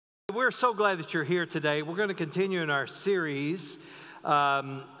We're so glad that you're here today. We're going to continue in our series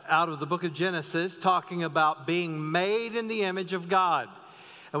out of the book of Genesis, talking about being made in the image of God.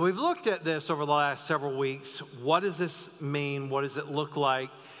 And we've looked at this over the last several weeks. What does this mean? What does it look like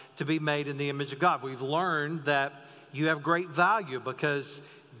to be made in the image of God? We've learned that you have great value because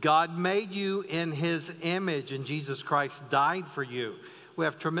God made you in His image, and Jesus Christ died for you. We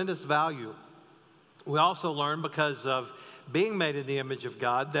have tremendous value. We also learned, because of being made in the image of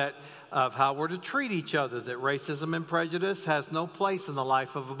God, that of how we're to treat each other, that racism and prejudice has no place in the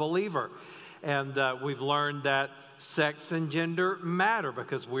life of a believer. And we've learned that sex and gender matter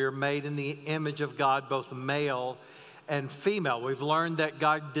because we are made in the image of God, both male and female. We've learned that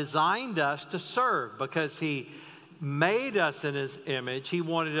God designed us to serve because He made us in His image. He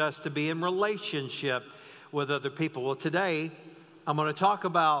wanted us to be in relationship with other people. Well, today I'm going to talk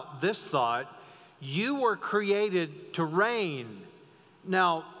about this thought. You were created to reign.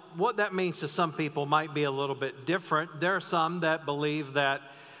 Now, what that means to some people might be a little bit different. There are some that believe that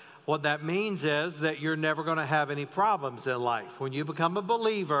what that means is that you're never going to have any problems in life. When you become a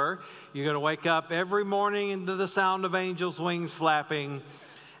believer, you're going to wake up every morning to the sound of angels' wings flapping,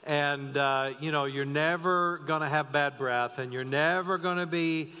 and you're never going to have bad breath, and you're never going to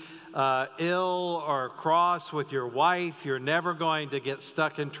be ill or cross with your wife. You're never going to get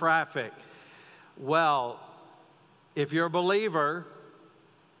stuck in traffic. Well, if you're a believer,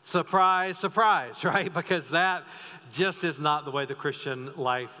 surprise, surprise, right? Because that just is not the way the Christian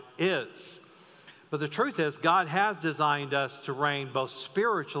life is. But the truth is, God has designed us to reign both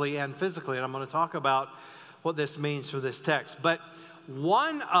spiritually and physically. And I'm going to talk about what this means from this text. But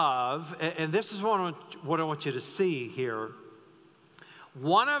and this is what I want you to see here,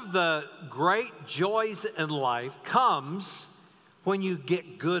 one of the great joys in life comes when you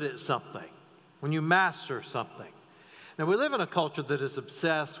get good at something, when you master something. Now, we live in a culture that is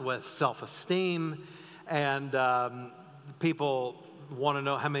obsessed with self-esteem, and people want to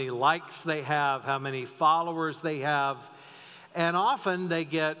know how many likes they have, how many followers they have, and often they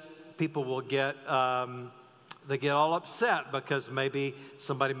get all upset because maybe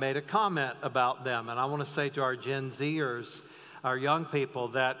somebody made a comment about them. And I want to say to our Gen Zers, our young people,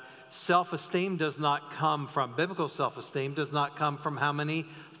 that self-esteem does not come from, biblical self-esteem does not come from how many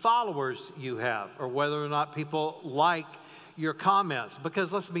followers you have or whether or not people like your comments.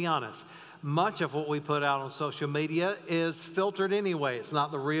 Because let's be honest, much of what we put out on social media is filtered anyway. It's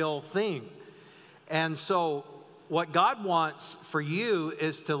not the real thing. And so what God wants for you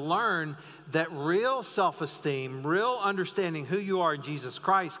is to learn that real self-esteem, real understanding who you are in Jesus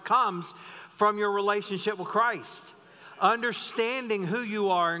Christ comes from your relationship with Christ. Understanding who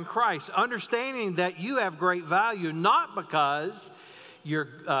you are in Christ, understanding that you have great value, not because you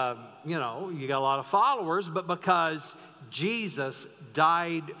got a lot of followers, but because Jesus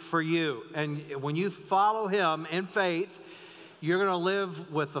died for you. And when you follow Him in faith, you're going to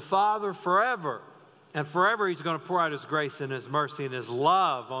live with the Father forever. And forever He's going to pour out His grace and His mercy and His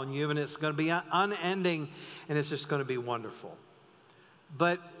love on you, and it's going to be unending, and it's just going to be wonderful.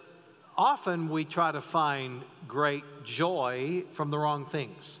 But often we try to find great joy from the wrong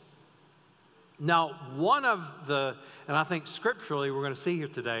things. Now, and I think scripturally we're going to see here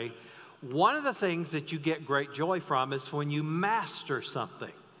today, one of the things that you get great joy from is when you master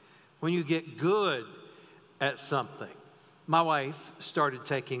something, when you get good at something. My wife started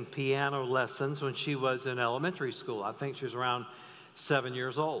taking piano lessons when she was in elementary school. I think she was around 7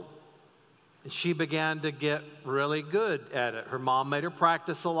 years old. She began to get really good at it. Her mom made her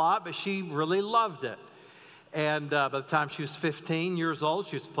practice a lot, but she really loved it. And by the time she was 15 years old,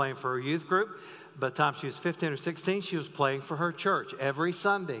 she was playing for her youth group. By the time she was 15 or 16, she was playing for her church every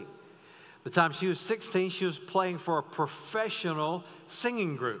Sunday. By the time she was 16, she was playing for a professional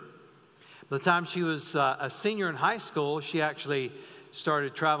singing group. By the time she was a senior in high school, she actually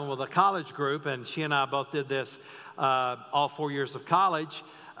started traveling with a college group, and she and I both did this all 4 years of college.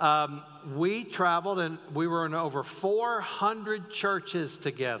 We traveled, and we were in over 400 churches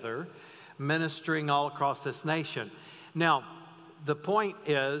together, ministering all across this nation. Now, the point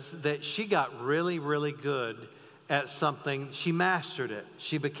is that she got really, really good at something. She mastered it.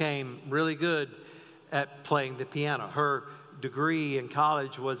 She became really good at playing the piano. Her degree in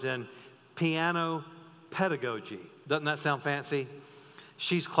college was in piano pedagogy. Doesn't that sound fancy?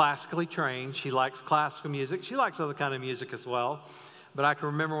 She's classically trained. She likes classical music. She likes other kind of music as well. But I can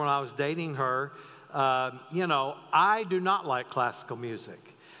remember when I was dating her, I do not like classical music.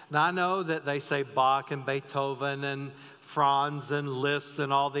 Now, I know that they say Bach and Beethoven and Franz and Liszt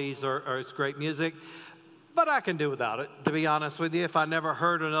and all these are great music, but I can do without it, to be honest with you. If I never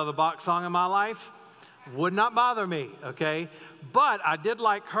heard another Bach song in my life, Would not bother me, okay? But I did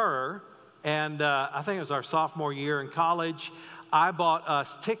like her, and I think it was our sophomore year in college. I bought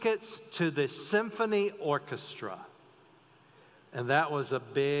us tickets to the symphony orchestra, and that was a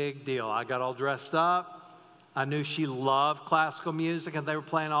big deal. I got all dressed up. I knew she loved classical music, and they were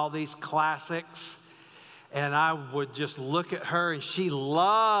playing all these classics. And I would just look at her, and she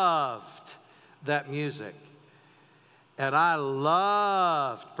loved that music. And I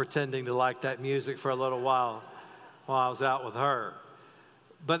loved pretending to like that music for a little while I was out with her.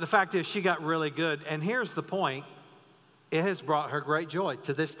 But the fact is, she got really good. And here's the point. It has brought her great joy.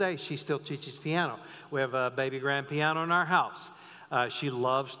 To this day, she still teaches piano. We have a baby grand piano in our house. She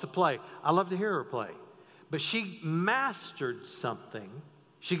loves to play. I love to hear her play. But she mastered something.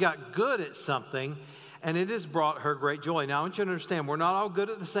 She got good at something, and it has brought her great joy. Now, I want you to understand, we're not all good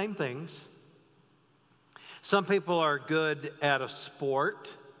at the same things. Some people are good at a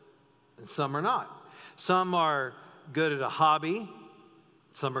sport, and some are not. Some are good at a hobby.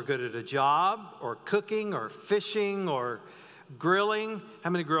 Some are good at a job, or cooking, or fishing, or grilling. How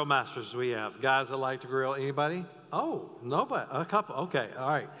many grill masters do we have? Guys that like to grill? Anybody? Oh, nobody. A couple. Okay, all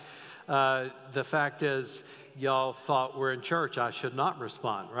right. The fact is, y'all thought we're in church. I should not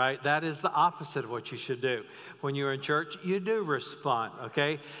respond, right? That is the opposite of what you should do. When you're in church, you do respond,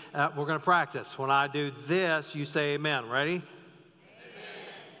 okay? We're going to practice. When I do this, you say amen. Ready? Amen.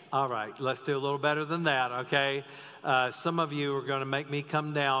 All right, let's do a little better than that, okay? Some of you are going to make me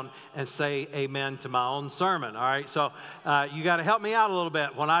come down and say amen to my own sermon, all right? So you got to help me out a little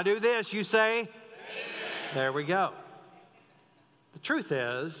bit. When I do this, you say amen. There we go. The truth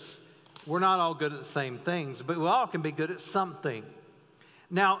is, we're not all good at the same things, but we all can be good at something.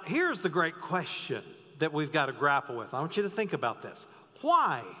 Now, here's the great question that we've got to grapple with. I want you to think about this.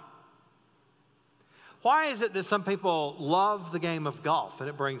 Why? Why is it that some people love the game of golf and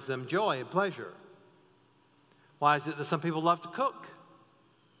it brings them joy and pleasure? Why is it that some people love to cook?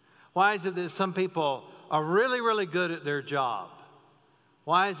 Why is it that some people are really, really good at their job?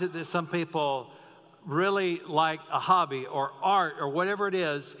 Why is it that some people really like a hobby or art or whatever it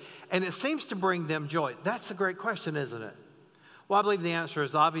is, and it seems to bring them joy? That's a great question, isn't it? Well, I believe the answer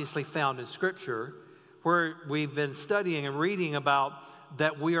is obviously found in Scripture, where we've been studying and reading about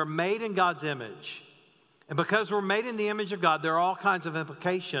that we are made in God's image. And because we're made in the image of God, there are all kinds of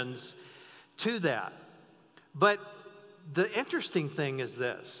implications to that. But the interesting thing is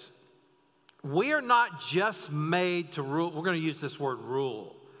this. We are not just made to rule. We're going to use this word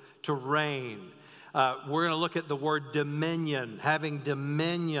rule, to reign. We're going to look at the word dominion, having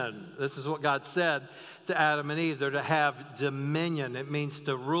dominion. This is what God said to Adam and Eve. They're to have dominion. It means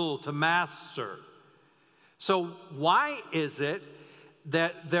to rule, to master. So why is it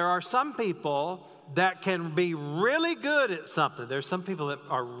that there are some people that can be really good at something? There's some people that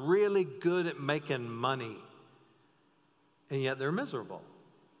are really good at making money, and yet they're miserable.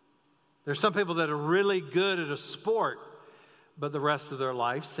 There's some people that are really good at a sport, but the rest of their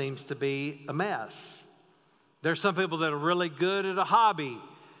life seems to be a mess. There's some people that are really good at a hobby,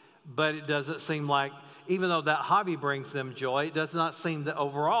 but it doesn't seem like, even though that hobby brings them joy, it does not seem that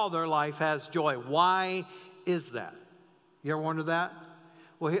overall their life has joy. Why is that? You ever wonder that?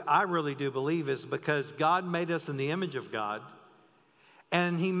 Well, I really do believe it's because God made us in the image of God,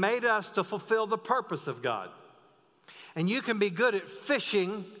 and He made us to fulfill the purpose of God. And you can be good at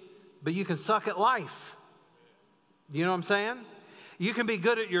fishing, but you can suck at life. You know what I'm saying? You can be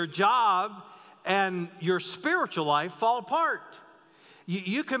good at your job and your spiritual life fall apart.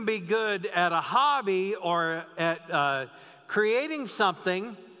 You can be good at a hobby or at creating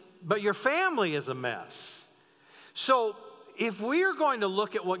something, but your family is a mess. So if we are going to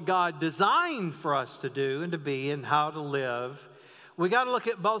look at what God designed for us to do and to be and how to live, we got to look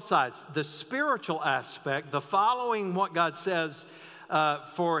at both sides. The spiritual aspect, the following what God says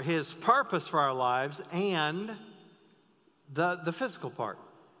for His purpose for our lives, and the physical part.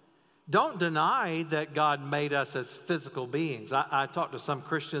 Don't deny that God made us as physical beings. I talk to some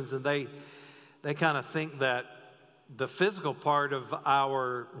Christians, and they kind of think that the physical part of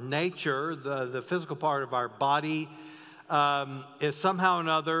our nature, the physical part of our body, is somehow or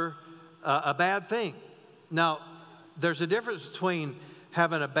another a bad thing. Now, there's a difference between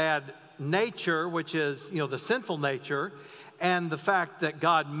having a bad nature, which is, the sinful nature, and the fact that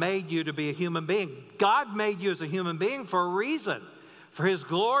God made you to be a human being. God made you as a human being for a reason, for His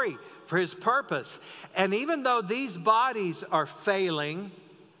glory, for His purpose. And even though these bodies are failing,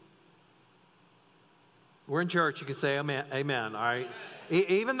 we're in church, you can say amen, all right?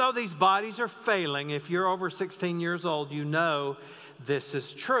 Even though these bodies are failing, if you're over 16 years old, you know this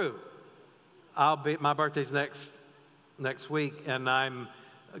is true. My birthday's next week, and I'm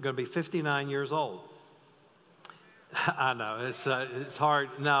going to be 59 years old. I know, it's hard.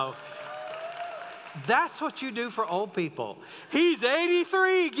 No. That's what you do for old people. He's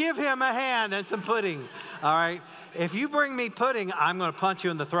 83, give him a hand and some pudding, all right? If you bring me pudding, I'm going to punch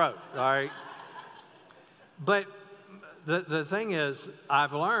you in the throat, all right? But the thing is,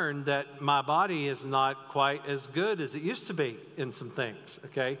 I've learned that my body is not quite as good as it used to be in some things,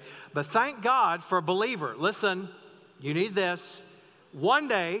 okay? But thank God for a believer. Listen, you need this. One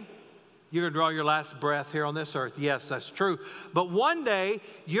day, you're going to draw your last breath here on this earth. Yes, that's true. But one day,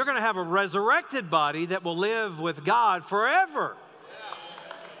 you're going to have a resurrected body that will live with God forever.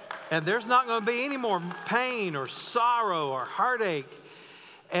 And there's not going to be any more pain or sorrow or heartache.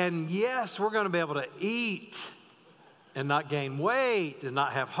 And yes, we're going to be able to eat and not gain weight and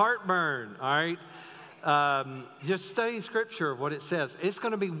not have heartburn, all right? Just study Scripture of what it says. It's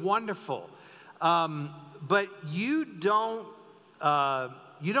going to be wonderful. But you don't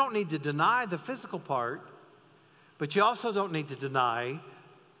need to deny the physical part, but you also don't need to deny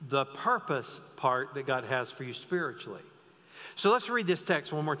the purpose part that God has for you spiritually. So let's read this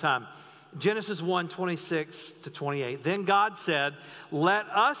text one more time. Genesis 1:26-28. Then God said, let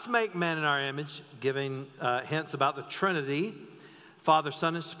us make man in our image, giving hints about the Trinity, Father,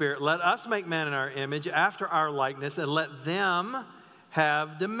 Son, and Spirit. Let us make man in our image after our likeness, and let them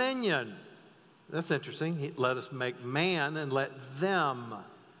have dominion. That's interesting. Let us make man and let them.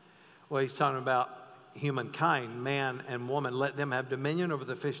 Well, he's talking about humankind, man and woman. Let them have dominion over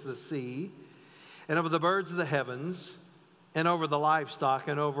the fish of the sea and over the birds of the heavens and over the livestock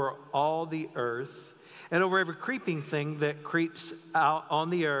and over all the earth and over every creeping thing that creeps out on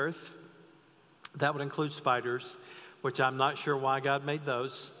the earth. That would include spiders, which I'm not sure why God made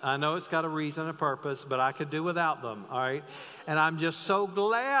those. I know it's got a reason, a purpose, but I could do without them, all right? And I'm just so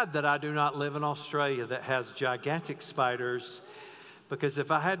glad that I do not live in Australia that has gigantic spiders, because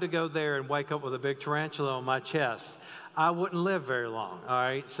if I had to go there and wake up with a big tarantula on my chest, I wouldn't live very long, all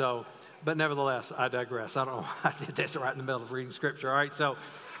right? So, but nevertheless, I digress. I don't know why I did this right in the middle of reading Scripture, all right?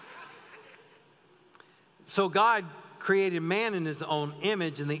 So God created man in his own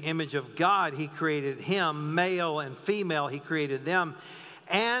image. In the image of God, he created him, male and female, he created them.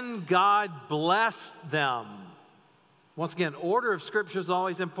 And God blessed them. Once again, order of Scripture is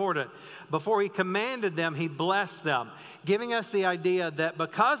always important. Before he commanded them, he blessed them, giving us the idea that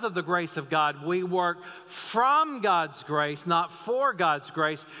because of the grace of God, we work from God's grace, not for God's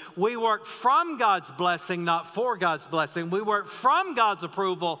grace. We work from God's blessing, not for God's blessing. We work from God's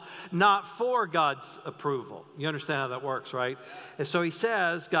approval, not for God's approval. You understand how that works, right? And so he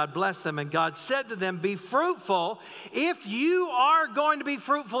says, God blessed them, and God said to them, be fruitful. If you are going to be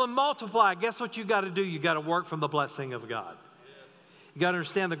fruitful and multiply, guess what you got to do? You got to work from the blessing of God. You got to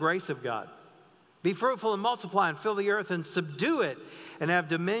understand the grace of God. Be fruitful and multiply and fill the earth and subdue it and have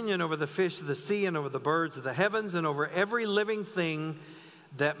dominion over the fish of the sea and over the birds of the heavens and over every living thing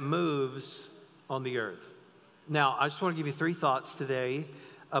that moves on the earth. Now, I just want to give you 3 thoughts today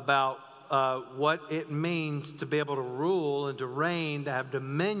about what it means to be able to rule and to reign, to have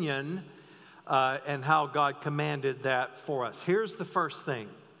dominion, and how God commanded that for us. Here's the first thing.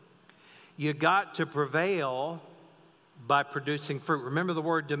 You got to prevail by producing fruit. Remember the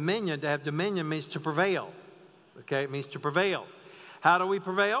word dominion. To have dominion means to prevail. Okay, it means to prevail. How do we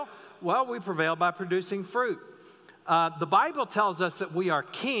prevail? Well, we prevail by producing fruit. The Bible tells us that we are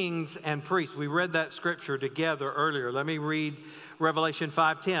kings and priests. We read that scripture together earlier. Let me read Revelation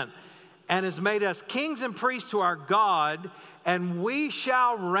 5:10. And has made us kings and priests to our God, and we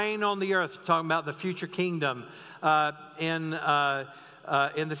shall reign on the earth. Talking about the future kingdom in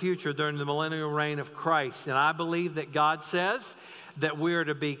the future during the millennial reign of Christ. And I believe that God says that we are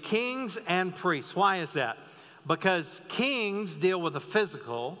to be kings and priests. Why is that? Because kings deal with the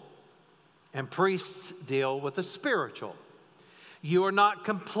physical and priests deal with the spiritual. You are not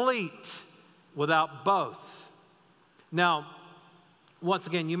complete without both. Now, once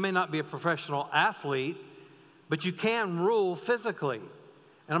again, you may not be a professional athlete, but you can rule physically.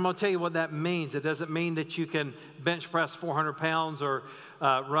 And I'm going to tell you what that means. It doesn't mean that you can bench press 400 pounds or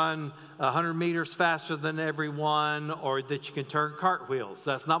run 100 meters faster than everyone, or that you can turn cartwheels.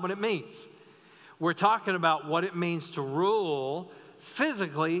 That's not what it means. We're talking about what it means to rule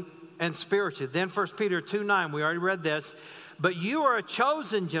physically and spiritually. Then 1 Peter 2:9, we already read this. But you are a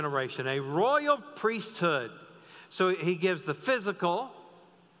chosen generation, a royal priesthood. So he gives the physical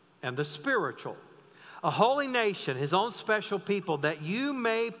and the spiritual. A holy nation, his own special people, that you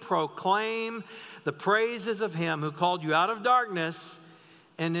may proclaim the praises of him who called you out of darkness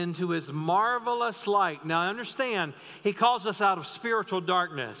and into his marvelous light. Now understand, he calls us out of spiritual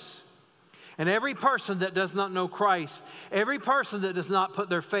darkness. And every person that does not know Christ, every person that does not put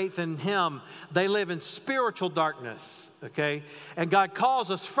their faith in Him, they live in spiritual darkness, okay? And God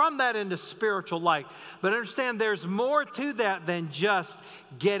calls us from that into spiritual light. But understand, there's more to that than just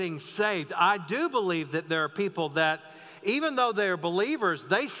getting saved. I do believe that there are people that, even though they're believers,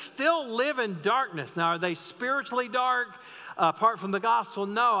 they still live in darkness. Now, are they spiritually dark apart from the gospel?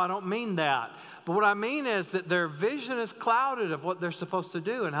 No, I don't mean that. But what I mean is that their vision is clouded of what they're supposed to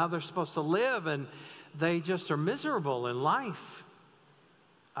do and how they're supposed to live, and they just are miserable in life.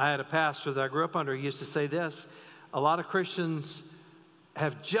 I had a pastor that I grew up under. He used to say this: a lot of Christians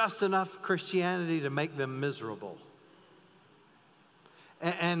have just enough Christianity to make them miserable.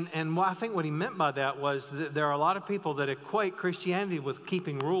 And I think what he meant by that was that there are a lot of people that equate Christianity with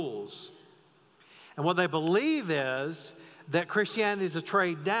keeping rules. And what they believe is that Christianity is a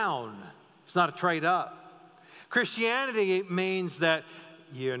trade down. It's not a trade up. Christianity means that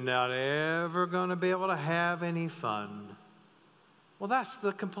you're not ever going to be able to have any fun. Well, that's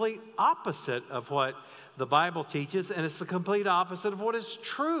the complete opposite of what the Bible teaches, and it's the complete opposite of what is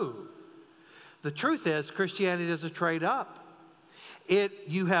true. The truth is, Christianity is a trade up.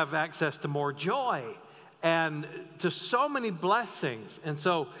 You have access to more joy and to so many blessings. And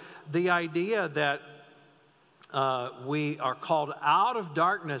so the idea that we are called out of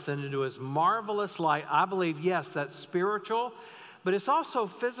darkness and into His marvelous light, I believe, yes, that's spiritual, but it's also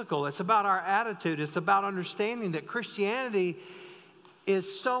physical. It's about our attitude. It's about understanding that Christianity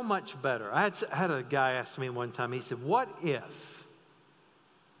is so much better. I had a guy ask me one time, he said, what if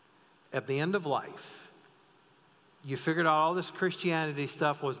at the end of life you figured out all this Christianity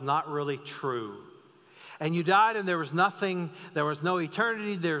stuff was not really true? And you died and there was nothing, there was no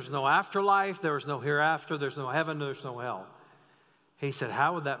eternity, there's no afterlife, there was no hereafter, there's no heaven, there's no hell. He said,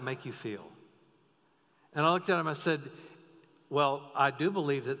 how would that make you feel? And I looked at him, I said, well, I do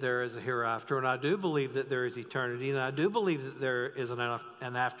believe that there is a hereafter, and I do believe that there is eternity, and I do believe that there is an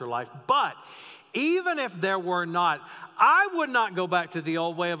afterlife. But even if there were not, I would not go back to the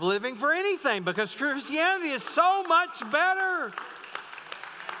old way of living for anything, because Christianity is so much better.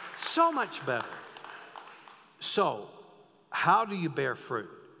 So much better. So, how do you bear fruit?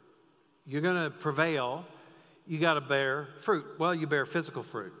 You're going to prevail. You got to bear fruit. Well, you bear physical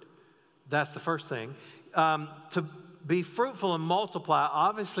fruit. That's the first thing. To be fruitful and multiply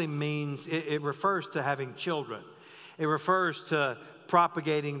obviously means, it refers to having children. It refers to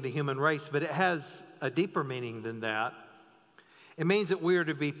propagating the human race, but it has a deeper meaning than that. It means that we are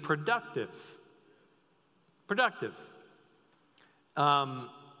to be productive. Productive.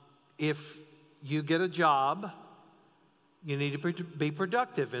 If you get a job, you need to be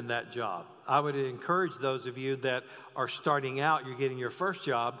productive in that job. I would encourage those of you that are starting out, you're getting your first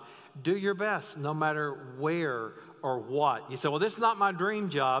job, do your best no matter where or what. You say, well, this is not my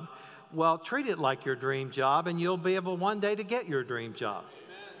dream job. Well, treat it like your dream job, and you'll be able one day to get your dream job.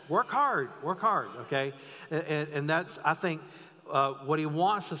 Amen. Work hard, okay? And that's, I think, what He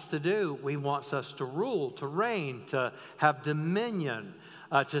wants us to do. He wants us to rule, to reign, to have dominion,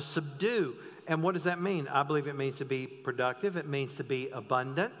 to subdue. And what does that mean? I believe it means to be productive. It means to be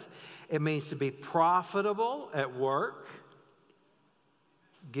abundant. It means to be profitable at work.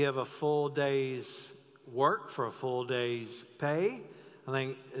 Give a full day's work for a full day's pay. I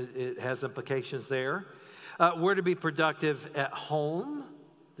think it has implications there. We're to be productive at home.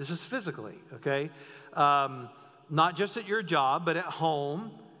 This is physically, okay? Not just at your job, but at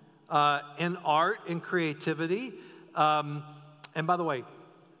home, in art, in creativity. And by the way,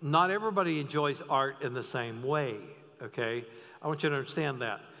 not everybody enjoys art in the same way, okay? I want you to understand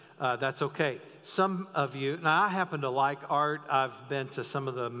that. That's okay. Some of you, now I happen to like art. I've been to some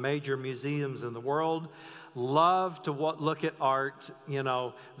of the major museums in the world. Love to look at art. You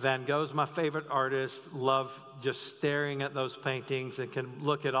know, Van Gogh's my favorite artist. Love just staring at those paintings and can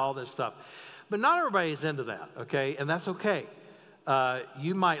look at all this stuff. But not everybody is into that, okay? And that's okay.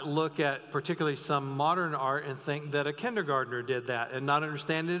 You might look at particularly some modern art and think that a kindergartner did that and not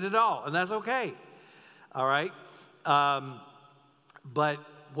understand it at all. And that's okay. All right? But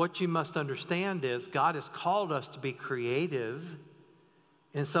what you must understand is God has called us to be creative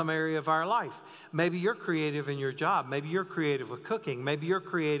in some area of our life. Maybe you're creative in your job. Maybe you're creative with cooking. Maybe you're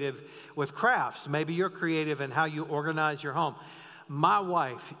creative with crafts. Maybe you're creative in how you organize your home. My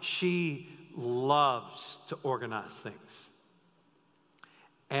wife, she loves to organize things.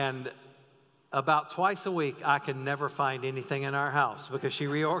 And about twice a week, I can never find anything in our house because she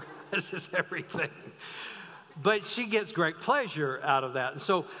reorganizes everything. But she gets great pleasure out of that. And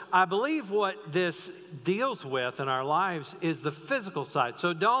so I believe what this deals with in our lives is the physical side.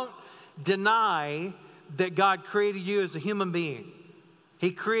 So don't deny that God created you as a human being.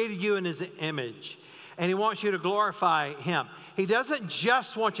 He created you in his image, and he wants you to glorify him. He doesn't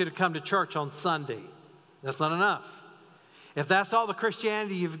just want you to come to church on Sunday. That's not enough. If that's all the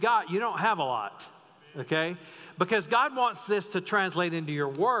Christianity you've got, you don't have a lot, okay? Because God wants this to translate into your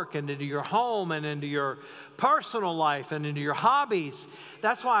work and into your home and into your personal life and into your hobbies.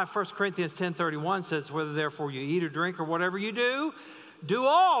 That's why 1 Corinthians 10:31 says, whether therefore you eat or drink or whatever you do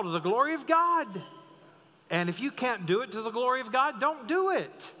all to the glory of God. And if you can't do it to the glory of God, don't do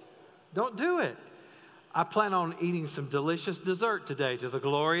it. Don't do it. I plan on eating some delicious dessert today to the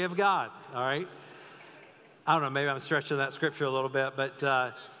glory of God, all right? I don't know, maybe I'm stretching that scripture a little bit,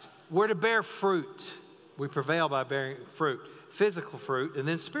 but we're to bear fruit. We prevail by bearing fruit, physical fruit, and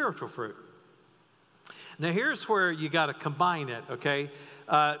then spiritual fruit. Now, here's where you got to combine it, okay?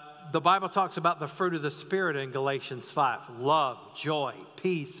 The Bible talks about the fruit of the Spirit in Galatians 5. Love, joy,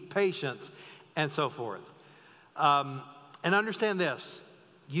 peace, patience, and so forth. And understand this.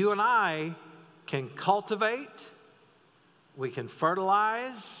 You and I can cultivate, we can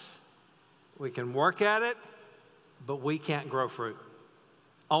fertilize, we can work at it, but we can't grow fruit.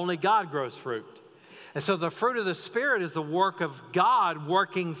 Only God grows fruit. And so the fruit of the Spirit is the work of God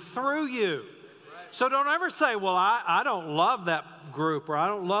working through you. So don't ever say, well, I don't love that group, or I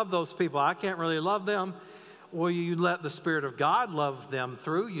don't love those people. I can't really love them. Well, you let the Spirit of God love them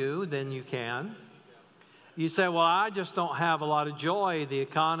through you, then you can. You say, well, I just don't have a lot of joy. The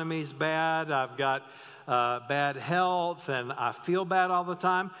economy's bad. I've got bad health, and I feel bad all the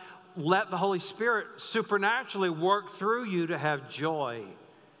time. Let the Holy Spirit supernaturally work through you to have joy.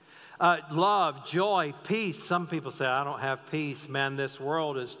 Love, joy, peace. Some people say, I don't have peace. Man, this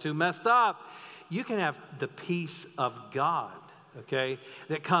world is too messed up. You can have the peace of God, okay,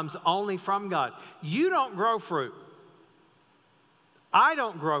 that comes only from God. You don't grow fruit. I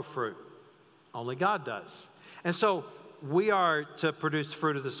don't grow fruit. Only God does. And so we are to produce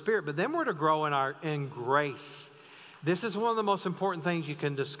fruit of the Spirit, but then we're to grow in grace. This is one of the most important things you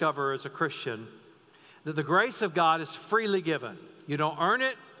can discover as a Christian, that the grace of God is freely given. You don't earn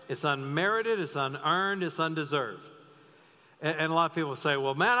it. It's unmerited. It's unearned. It's undeserved. And a lot of people say,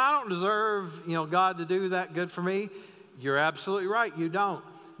 well, man, I don't deserve, God to do that good for me. You're absolutely right. You don't.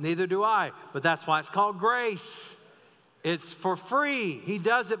 Neither do I. But that's why it's called grace. It's for free. He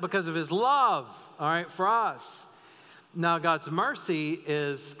does it because of his love, all right, for us. Now, God's mercy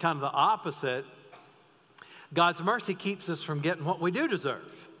is kind of the opposite. God's mercy keeps us from getting what we do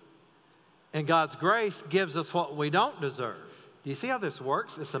deserve. And God's grace gives us what we don't deserve. Do you see how this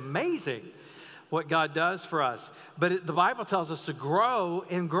works? It's amazing what God does for us. But the Bible tells us to grow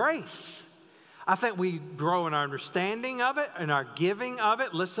in grace. I think we grow in our understanding of it, in our giving of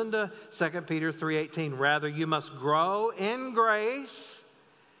it. Listen to 2 Peter 3:18. Rather, you must grow in grace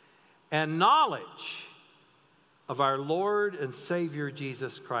and knowledge of our Lord and Savior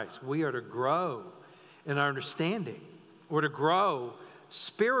Jesus Christ. We are to grow in our understanding. We're to grow,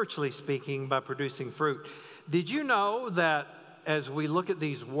 spiritually speaking, by producing fruit. Did you know that as we look at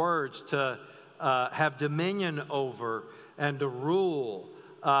these words, to have dominion over and to rule,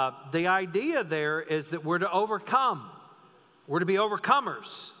 the idea there is that we're to overcome. We're to be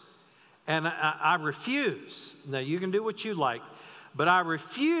overcomers. And I refuse. Now, you can do what you like, but I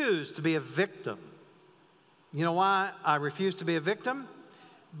refuse to be a victim. You know why I refuse to be a victim?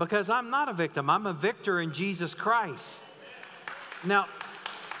 Because I'm not a victim. I'm a victor in Jesus Christ. Now,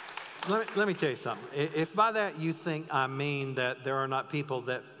 let me tell you something. If by that you think I mean that there are not people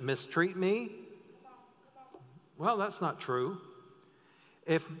that mistreat me, well, that's not true.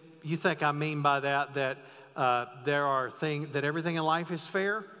 If you think I mean by that there are things, that everything in life is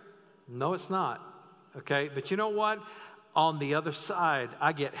fair, no, it's not. Okay, but you know what? On the other side,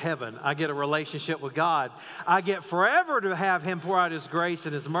 I get heaven. I get a relationship with God. I get forever to have him pour out his grace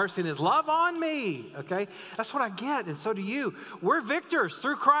and his mercy and his love on me. Okay? That's what I get, and so do you. We're victors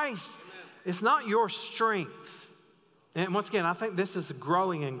through Christ. It's not your strength. And once again, I think this is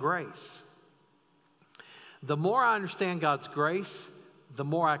growing in grace. The more I understand God's grace, the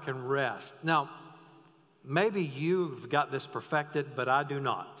more I can rest. Now, maybe you've got this perfected, but I do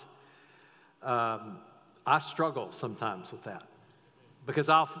not. I struggle sometimes with that because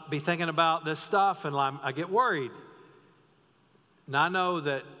I'll be thinking about this stuff and I get worried. Now, I know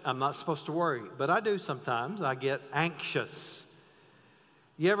that I'm not supposed to worry, but I do sometimes. I get anxious.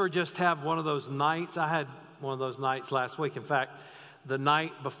 You ever just have one of those nights? I had one of those nights last week. In fact, the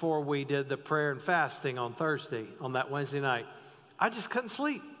night before we did the prayer and fasting on Thursday, on that Wednesday night, I just couldn't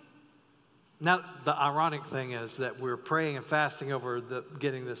sleep. Now, the ironic thing is that we're praying and fasting over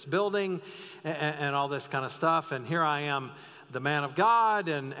getting this building and all this kind of stuff. And here I am the man of God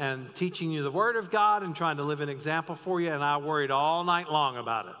and teaching you the Word of God and trying to live an example for you, and I worried all night long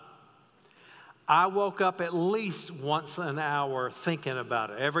about it. I woke up at least once an hour thinking about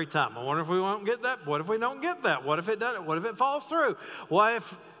it every time. I wonder if we won't get that. What if we don't get that? What if it doesn't? What if it falls through? What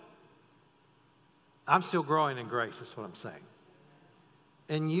if... I'm still growing in grace, that's what I'm saying.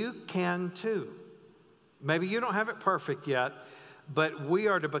 And you can too. Maybe you don't have it perfect yet, but we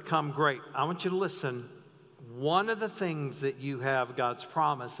are to become great. I want you to listen. One of the things that you have God's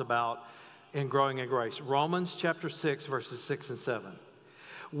promise about in growing in grace, Romans chapter 6, verses 6 and 7.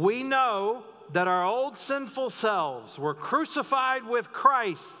 We know that our old sinful selves were crucified with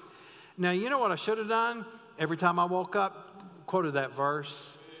Christ. Now, you know what I should have done? Every time I woke up, quoted that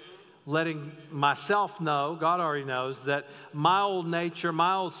verse, letting myself know, God already knows, that my old nature,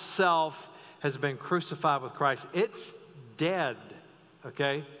 my old self has been crucified with Christ. It's dead,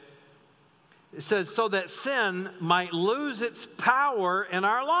 okay? It says, so that sin might lose its power in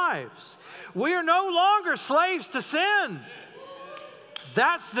our lives. We are no longer slaves to sin.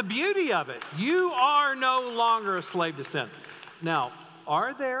 That's the beauty of it. You are no longer a slave to sin. Now,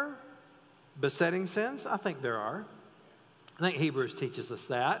 are there besetting sins? I think there are. I think Hebrews teaches us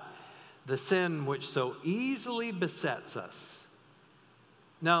that. The sin which so easily besets us.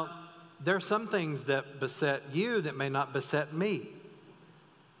 Now, there are some things that beset you that may not beset me.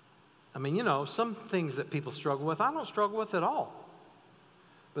 I mean, you know, some things that people struggle with, I don't struggle with at all.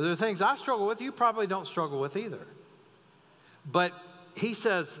 But there are things I struggle with you probably don't struggle with either. But he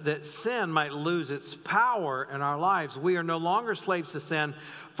says that sin might lose its power in our lives. We are no longer slaves to sin.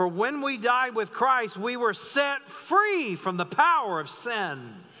 For when we died with Christ, we were set free from the power of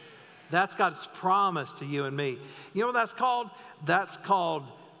sin. That's God's promise to you and me. You know what that's called? That's called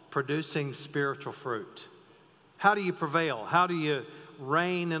producing spiritual fruit. How do you prevail? How do you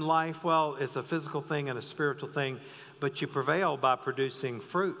reign in life? Well, it's a physical thing and a spiritual thing, but you prevail by producing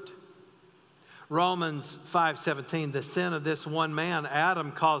fruit. Romans 5:17, the sin of this one man,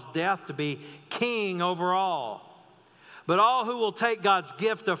 Adam, caused death to be king over all. But all who will take God's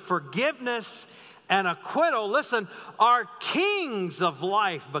gift of forgiveness and acquittal, listen, are kings of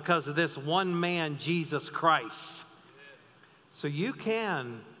life because of this one man, Jesus Christ. So you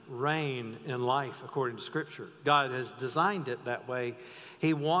can reign in life according to Scripture. God has designed it that way.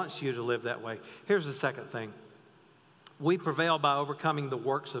 He wants you to live that way. Here's the second thing. We prevail by overcoming the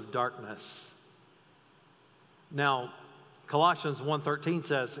works of darkness. Now, Colossians 1:13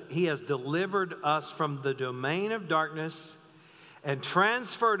 says, He has delivered us from the domain of darkness and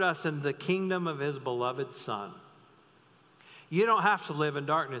transferred us into the kingdom of His beloved Son. You don't have to live in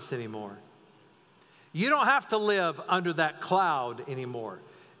darkness anymore. You don't have to live under that cloud anymore.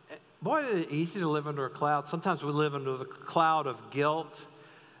 Boy, it's easy to live under a cloud. Sometimes we live under the cloud of guilt,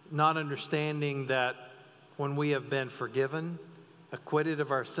 not understanding that when we have been forgiven, acquitted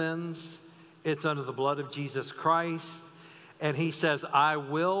of our sins, it's under the blood of Jesus Christ. And He says, I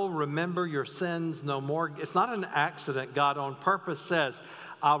will remember your sins no more. It's not an accident. God on purpose says,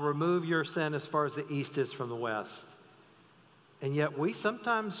 I'll remove your sin as far as the east is from the west. And yet we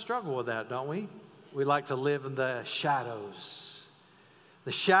sometimes struggle with that, don't we? We like to live in the shadows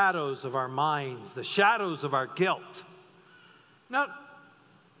of our minds, the shadows of our guilt. Now,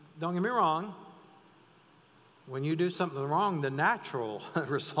 don't get me wrong. When you do something wrong, the natural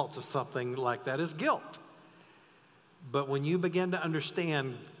result of something like that is guilt. But when you begin to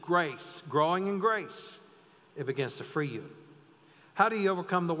understand grace, growing in grace, it begins to free you. How do you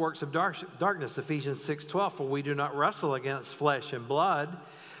overcome the works of darkness? Ephesians 6:12, for we do not wrestle against flesh and blood,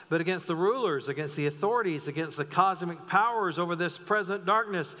 but against the rulers, against the authorities, against the cosmic powers over this present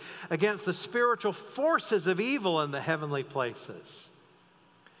darkness, against the spiritual forces of evil in the heavenly places.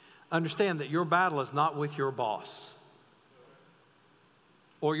 Understand that your battle is not with your boss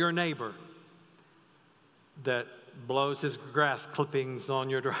or your neighbor that blows his grass clippings on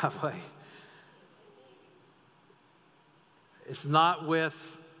your driveway. It's not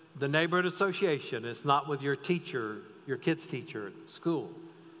with the neighborhood association. It's not with your teacher, your kid's teacher at school.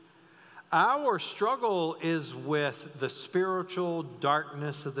 Our struggle is with the spiritual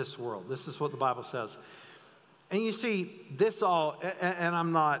darkness of this world. This is what the Bible says. And you see, this all, and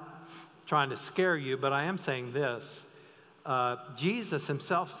I'm not trying to scare you, but I am saying this. Jesus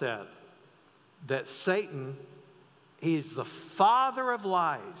Himself said that Satan, he's the father of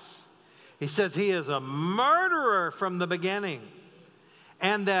lies. He says he is a murderer from the beginning,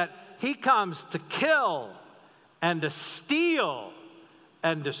 and that he comes to kill and to steal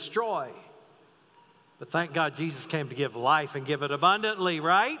and destroy. But thank God Jesus came to give life and give it abundantly,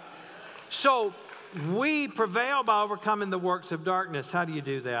 right? So we prevail by overcoming the works of darkness. How do you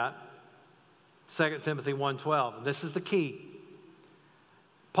do that? 2 Timothy 1:12. This is the key.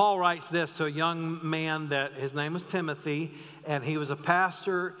 Paul writes this to a young man that his name was Timothy, and he was a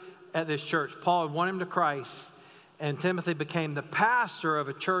pastor at this church. Paul had won him to Christ, and Timothy became the pastor of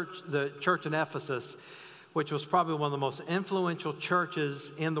a church, the church in Ephesus, which was probably one of the most influential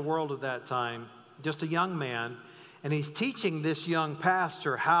churches in the world at that time. Just a young man. And he's teaching this young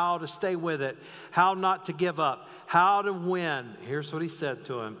pastor how to stay with it, how not to give up, how to win. Here's what he said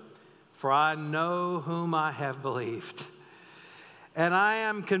to him. For I know whom I have believed, and I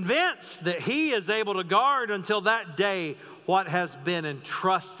am convinced that he is able to guard until that day what has been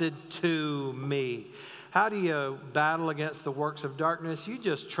entrusted to me. How do you battle against the works of darkness? You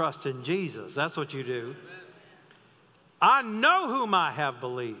just trust in Jesus. That's what you do. I know whom I have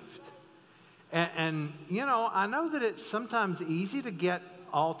believed. And, you know, I know that it's sometimes easy to get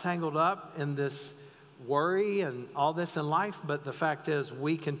all tangled up in this worry and all this in life, but the fact is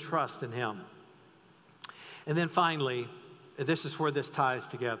we can trust in him. And then finally, this is where this ties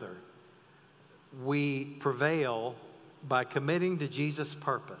together. We prevail by committing to Jesus'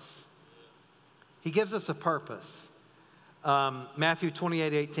 purpose. He gives us a purpose. Matthew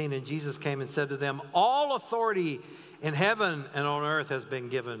 28:18, and Jesus came and said to them, all authority in heaven and on earth has been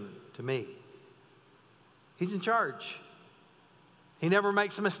given to me. He's in charge. He never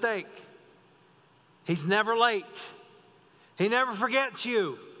makes a mistake. He's never late. He never forgets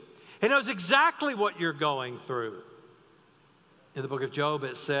you. He knows exactly what you're going through. In the book of Job,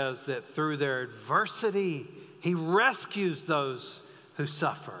 it says that through their adversity, he rescues those who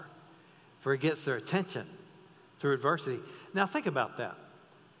suffer, for he gets their attention through adversity. Now think about that.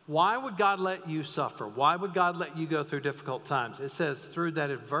 Why would God let you suffer? Why would God let you go through difficult times? It says through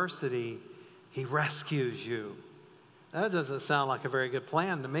that adversity, he rescues you. That doesn't sound like a very good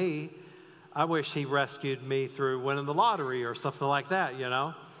plan to me. I wish he rescued me through winning the lottery or something like that, you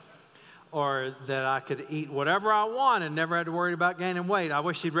know. Or that I could eat whatever I want and never had to worry about gaining weight. I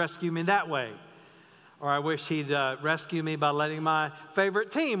wish he'd rescue me that way. Or I wish he'd rescue me by letting my favorite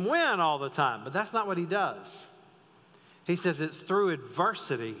team win all the time. But that's not what he does. He says it's through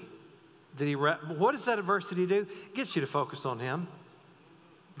adversity that he... What does that adversity do? It gets you to focus on him.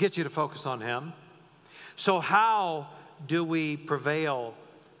 Gets you to focus on him. So how do we prevail?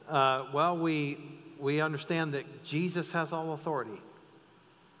 Well, we understand that Jesus has all authority.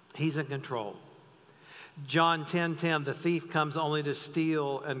 He's in control. John 10:10, the thief comes only to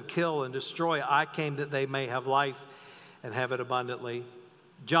steal and kill and destroy. I came that they may have life and have it abundantly.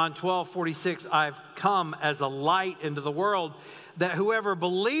 John 12:46, I've come as a light into the world, that whoever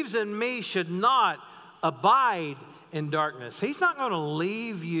believes in me should not abide in darkness. He's not going to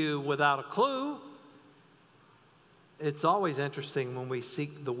leave you without a clue. It's always interesting when we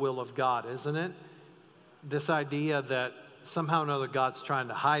seek the will of God, isn't it? This idea that somehow or another God's trying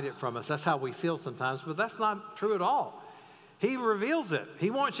to hide it from us. That's how we feel sometimes, but that's not true at all. He reveals it.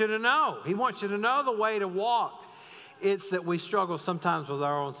 He wants you to know. He wants you to know the way to walk. It's that we struggle sometimes with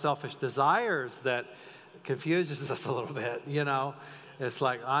our own selfish desires that confuses us a little bit, you know. It's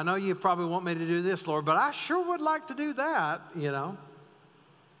like, I know you probably want me to do this, Lord, but I sure would like to do that, you know.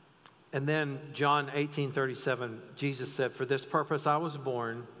 And then John 18:37, Jesus said, for this purpose I was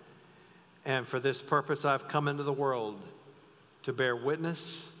born, and for this purpose I've come into the world, to bear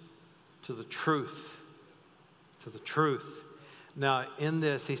witness to the truth. To the truth. Now, in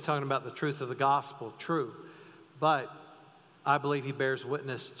this, he's talking about the truth of the gospel, true. But I believe he bears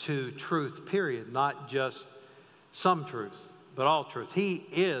witness to truth, period. Not just some truth, but all truth. He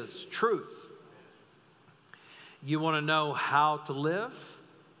is truth. You want to know how to live?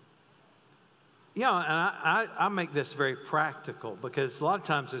 Yeah, and I make this very practical because a lot of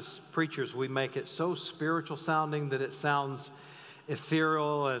times as preachers, we make it so spiritual sounding that it sounds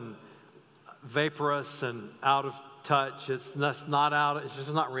ethereal and vaporous and out of touch. It's just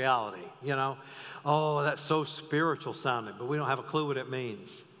not reality, you know. Oh, that's so spiritual sounding, but we don't have a clue what it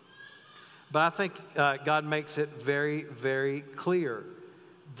means. But I think God makes it very, very clear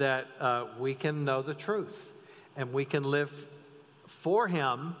that we can know the truth and we can live for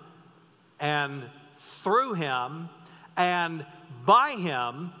him and through him and by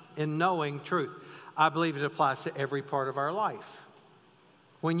him in knowing truth. I believe it applies to every part of our life.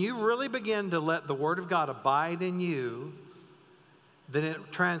 When you really begin to let the Word of God abide in you, then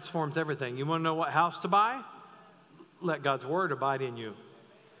it transforms everything. You want to know what house to buy? Let God's Word abide in you.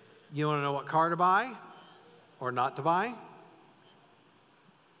 You want to know what car to buy or not to buy?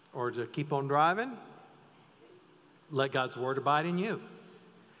 Or to keep on driving? Let God's Word abide in you.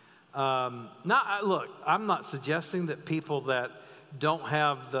 Look, I'm not suggesting that people that don't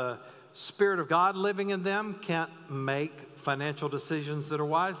have the Spirit of God living in them can't make financial decisions that are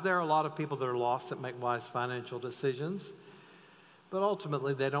wise. There are a lot of people that are lost that make wise financial decisions. but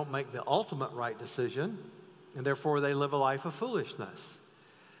ultimately they don't make the ultimate right decision, and therefore they live a life of foolishness.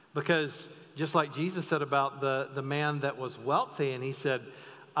 Because just like Jesus said about the man that was wealthy, and he said,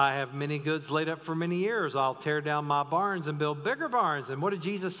 I have many goods laid up for many years. I'll tear down my barns and build bigger barns. And what did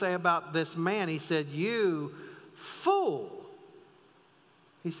Jesus say about this man? He said, you fool.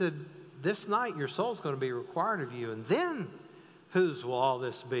 He said, this night your soul's going to be required of you. And then whose will all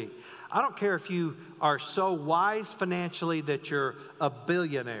this be? I don't care if you are so wise financially that you're a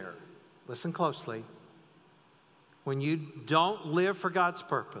billionaire. Listen closely. When you don't live for God's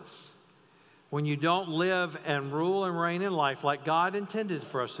purpose, when you don't live and rule and reign in life like God intended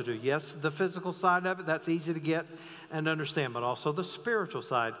for us to do. Yes, the physical side of it, that's easy to get and understand, but also the spiritual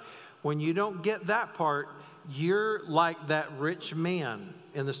side. When you don't get that part, you're like that rich man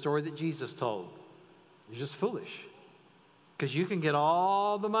in the story that Jesus told. You're just foolish because you can get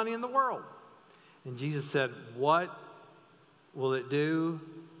all the money in the world. And Jesus said, what will it do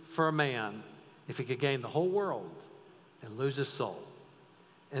for a man if he could gain the whole world and lose his soul?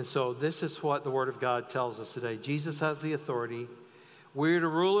 And so this is what the Word of God tells us today. Jesus has the authority. We're to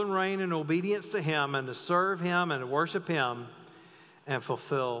rule and reign in obedience to Him and to serve Him and to worship Him and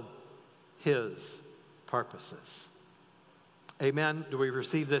fulfill His purposes. Amen. Do we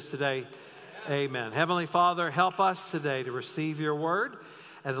receive this today? Amen. Heavenly Father, help us today to receive your word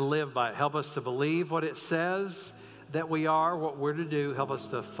and to live by it. Help us to believe what it says that we are, what we're to do. Help us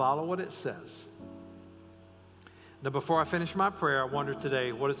to follow what it says. Now, before I finish my prayer, I wonder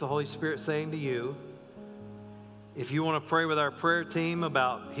today, what is the Holy Spirit saying to you? If you want to pray with our prayer team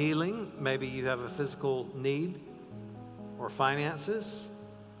about healing, maybe you have a physical need or finances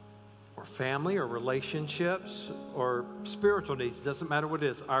or family or relationships or spiritual needs, doesn't matter what it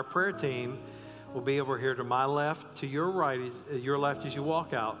is. Our prayer team will be over here to my left, to your right, your left as you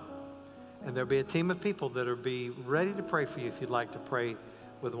walk out. And there'll be a team of people that will be ready to pray for you if you'd like to pray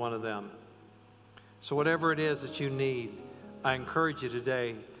with one of them. So whatever it is that you need, I encourage you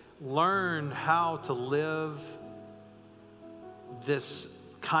today, learn how to live this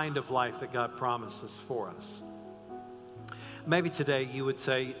kind of life that God promises for us. Maybe today you would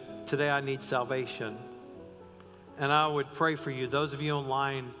say, today I need salvation. And I would pray for you. Those of you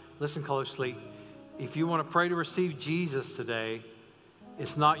online, listen closely. If you want to pray to receive Jesus today,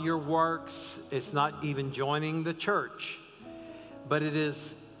 it's not your works, it's not even joining the church, but it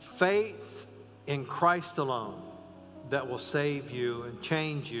is faith in Christ alone that will save you and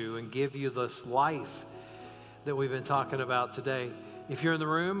change you and give you this life that we've been talking about today. If you're in the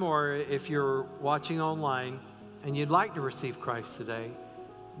room or if you're watching online and you'd like to receive Christ today,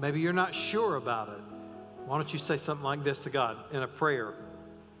 maybe you're not sure about it. Why don't you say something like this to God in a prayer?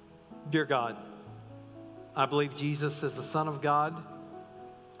 Dear God, I believe Jesus is the Son of God.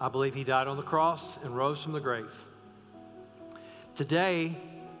 I believe He died on the cross and rose from the grave. Today,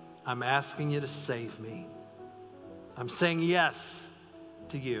 I'm asking you to save me. I'm saying yes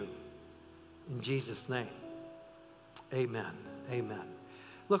to you. In Jesus' name, amen. Amen.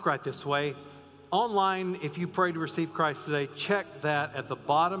 Look right this way. Online, if you prayed to receive Christ today, check that at the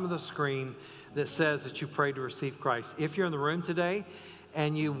bottom of the screen that says that you prayed to receive Christ. If you're in the room today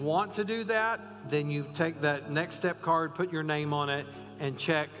and you want to do that, then you take that next step card, put your name on it, and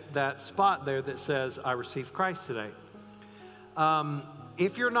check that spot there that says, I received Christ today.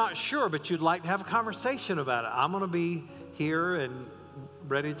 If you're not sure, but you'd like to have a conversation about it, I'm going to be here and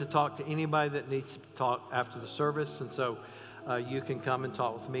ready to talk to anybody that needs to talk after the service. And so you can come and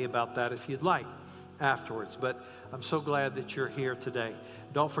talk with me about that if you'd like afterwards. But I'm so glad that you're here today.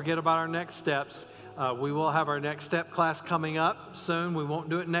 Don't forget about our next steps. We will have our next step class coming up soon. We won't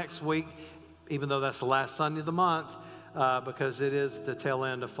do it next week, even though that's the last Sunday of the month, because it is the tail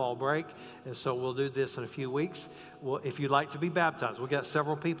end of fall break. And so we'll do this in a few weeks. Well, if you'd like to be baptized, we've got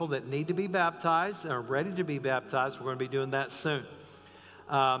several people that need to be baptized and are ready to be baptized. We're going to be doing that soon.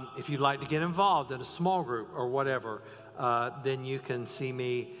 If you'd like to get involved in a small group or whatever, then you can see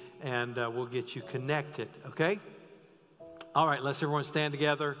me and we'll get you connected, okay? All right, let's everyone stand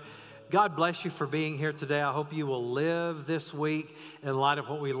together. God bless you for being here today. I hope you will live this week in light of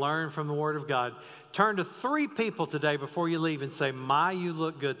what we learned from the Word of God. Turn to 3 people today before you leave and say, "My, you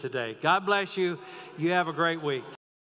look good today." God bless you. You have a great week.